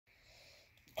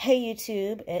Hey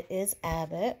YouTube, it is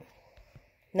Abbott.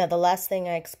 Now the last thing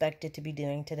I expected to be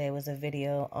doing today was a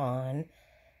video on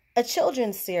a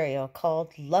children's cereal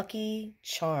called Lucky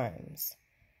Charms.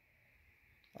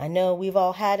 I know we've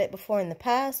all had it before in the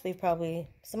past.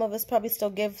 Some of us probably still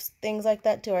give things like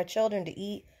that to our children to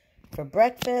eat for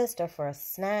breakfast or for a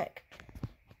snack.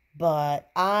 But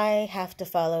I have to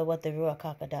follow what the Ruach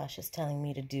HaKodesh is telling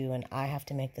me to do, and I have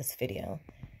to make this video.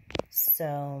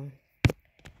 So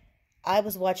I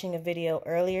was watching a video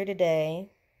earlier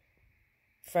today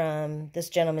from this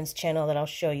gentleman's channel that I'll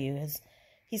show you.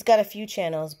 He's got a few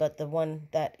channels, but the one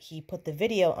that he put the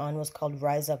video on was called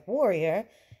Rise Up Warrior,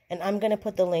 and I'm going to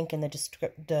put the link in the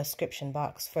description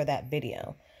box for that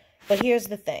video. But here's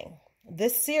the thing.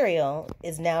 This cereal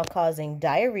is now causing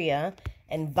diarrhea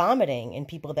and vomiting in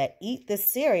people that eat this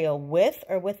cereal with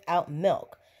or without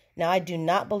milk. Now, I do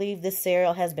not believe this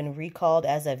cereal has been recalled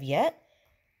as of yet,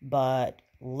 but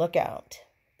look out.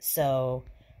 So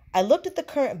I looked at the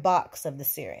current box of the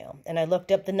cereal and I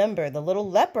looked up the number. The little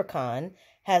leprechaun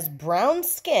has brown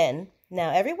skin. Now,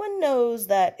 everyone knows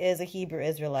that is a Hebrew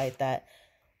Israelite, that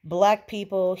black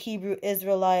people, Hebrew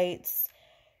Israelites,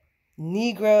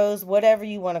 Negroes, whatever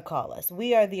you want to call us,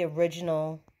 we are the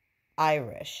original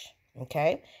Irish.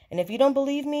 Okay. And if you don't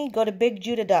believe me, go to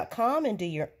bigjudah.com and do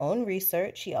your own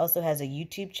research. He also has a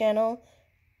YouTube channel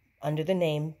under the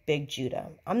name Big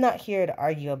Judah. I'm not here to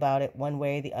argue about it one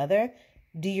way or the other.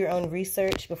 Do your own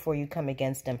research before you come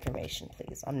against information,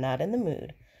 please. I'm not in the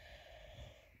mood.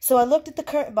 So I looked at the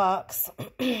current box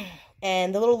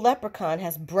and the little leprechaun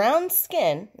has brown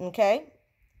skin, okay?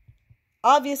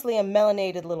 Obviously a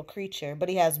melanated little creature, but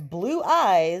he has blue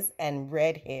eyes and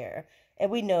red hair.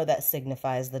 And we know that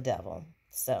signifies the devil.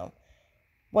 So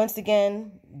once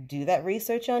again, do that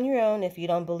research on your own if you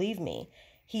don't believe me.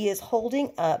 He is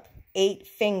holding up 8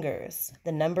 fingers.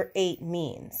 The number 8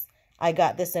 means. I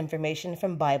got this information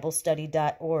from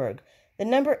BibleStudy.org. The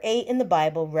number 8 in the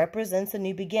Bible represents a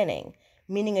new beginning,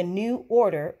 meaning a new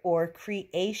order or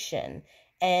creation,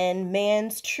 and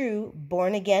man's true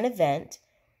born-again event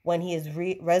when he is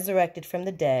resurrected from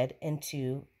the dead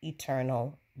into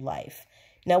eternal life.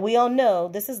 Now, we all know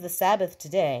this is the Sabbath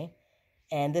today,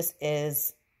 and this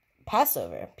is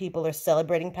Passover. People are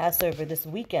celebrating Passover this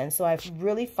weekend, so I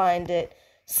really find it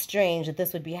strange that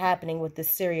this would be happening with this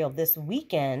cereal this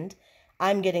weekend.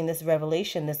 I'm getting this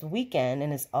revelation this weekend,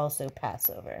 and it's also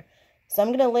Passover. So I'm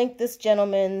going to link this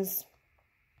gentleman's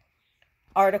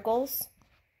articles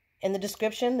in the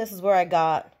description. This is where I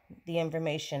got the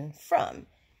information from.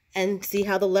 And see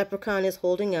how the leprechaun is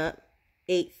holding up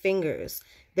 8 fingers.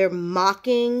 They're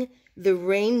mocking the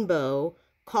rainbow,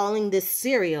 calling this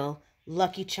cereal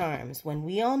Lucky Charms, when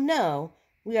we all know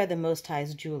we are the Most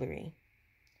High's jewelry.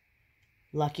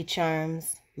 Lucky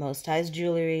Charms, Most High's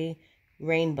jewelry,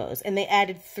 rainbows. And they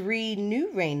added 3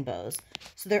 new rainbows.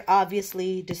 So they're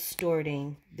obviously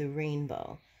distorting the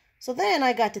rainbow. So then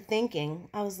I got to thinking,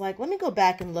 I was like, let me go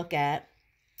back and look at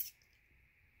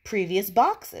previous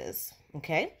boxes.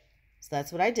 Okay, so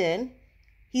that's what I did.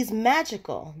 He's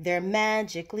magical. They're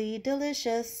magically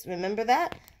delicious. Remember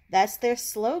that? That's their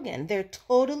slogan. They're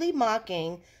totally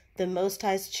mocking the Most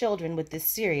High's children with this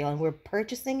cereal, and we're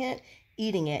purchasing it,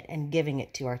 eating it, and giving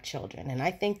it to our children. And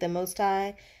I think the Most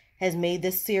High has made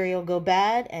this cereal go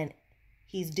bad, and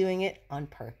he's doing it on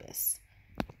purpose.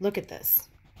 Look at this.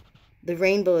 The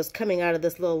rainbow is coming out of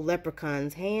this little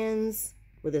leprechaun's hands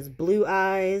with his blue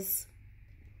eyes.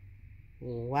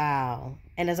 Wow.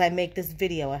 And as I make this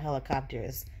video, a helicopter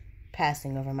is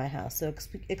passing over my house, so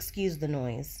excuse the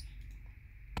noise.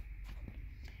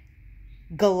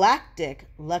 Galactic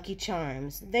Lucky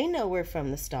Charms. They know we're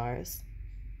from the stars.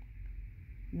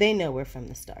 They know we're from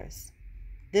the stars.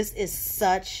 This is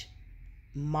such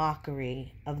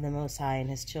mockery of the Most High and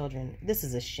his children. This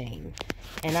is a shame.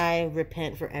 And I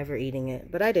repent for ever eating it,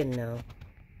 but I didn't know.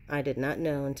 I did not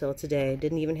know until today. It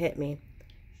didn't even hit me.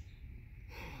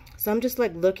 So I'm just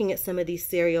like looking at some of these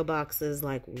cereal boxes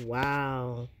like,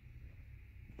 wow.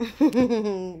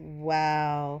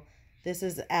 Wow. This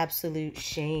is absolute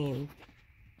shame.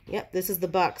 Yep, this is the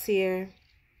box here.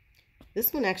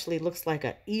 This one actually looks like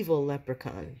an evil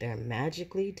leprechaun. They're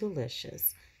magically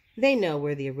delicious. They know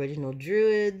we're the original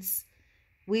druids.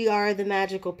 We are the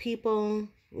magical people.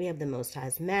 We have the Most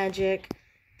High's magic.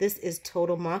 This is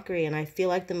total mockery, and I feel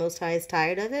like the Most High is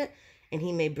tired of it. And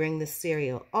he may bring the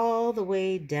cereal all the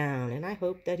way down. And I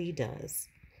hope that he does.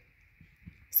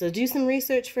 So do some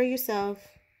research for yourself.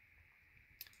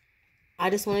 I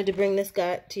just wanted to bring this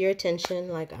guy to your attention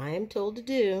like I am told to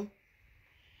do.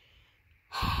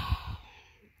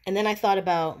 And then I thought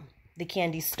about the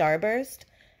candy Starburst.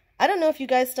 I don't know if you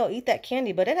guys still eat that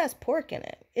candy, but it has pork in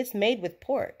it. It's made with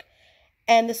pork.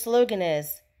 And the slogan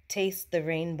is, taste the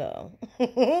rainbow.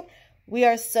 We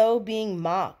are so being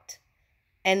mocked,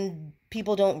 and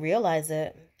people don't realize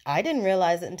it. I didn't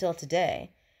realize it until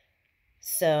today.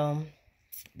 So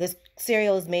this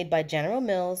cereal is made by General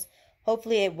Mills.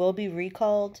 Hopefully it will be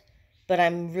recalled, but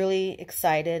I'm really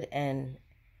excited and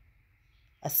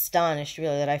astonished,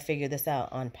 really, that I figured this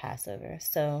out on Passover.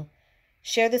 So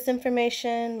share this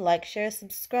information, like, share,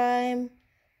 subscribe.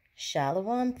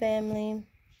 Shalom, family.